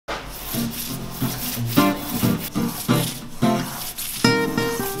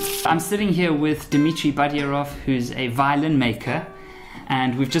I'm sitting here with Dmitry, who's a violin maker,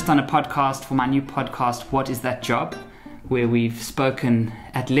 and we've just done a podcast for my new podcast, What Is That Job?, where we've spoken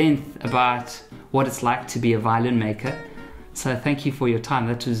at length about what it's like to be a violin maker. So thank you for your time.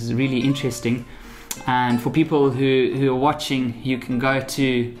 That was really interesting. And for people who are watching, you can go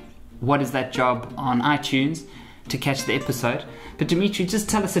to What Is That Job on iTunes to catch the episode. But Dmitry, just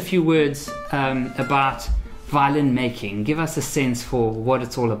tell us a few words about violin making. Give us a sense for what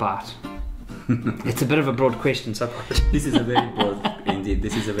it's all about. It's a bit of a broad question, so this is a very broad, indeed.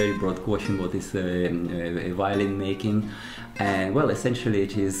 This is a very broad question. What is violin making? And well, essentially,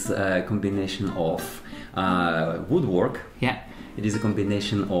 it is a combination of woodwork. Yeah. It is a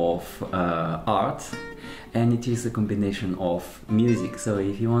combination of art, and it is a combination of music. So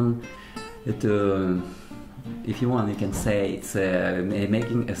if you want, you can say it's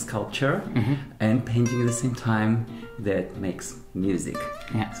making a sculpture and painting at the same time that makes music.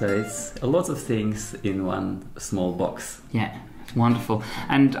 Yeah. So it's a lot of things in one small box. Yeah, wonderful.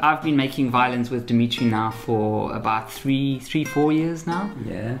 And I've been making violins with Dmitry now for about 4 years now.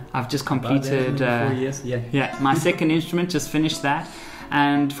 Yeah. I've just completed 4 years. Yeah, my second instrument, just finished that.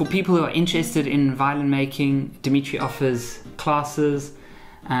 And for people who are interested in violin making, Dmitry offers classes,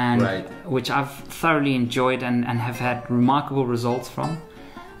 and which I've thoroughly enjoyed and have had remarkable results from.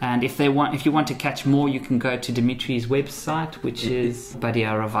 And if you want to catch more, you can go to Dmitry's website, which is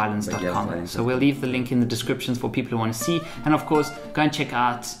badiaraviolins.com. So we'll leave the link in the descriptions for people who want to see. And of course, go and check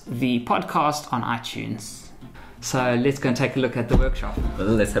out the podcast on iTunes. So let's go and take a look at the workshop. Well,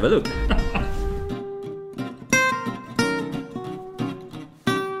 let's have a look.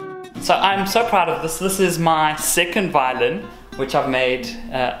 So I'm so proud of this. This is my second violin, which I've made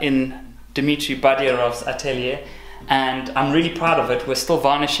in Dmitry Badiarov's atelier. And I'm really proud of it. We're still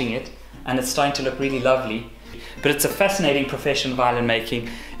varnishing it, and it's starting to look really lovely. But it's a fascinating profession, violin making.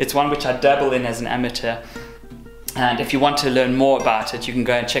 It's one which I dabble in as an amateur. And if you want to learn more about it, you can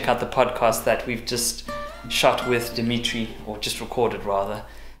go and check out the podcast that we've just shot with Dmitry, or just recorded rather.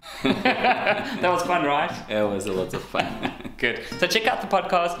 That was fun, right? It was a lot of fun. Good. So check out the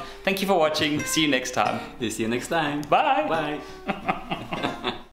podcast. Thank you for watching. See you next time. See you next time. Bye. Bye.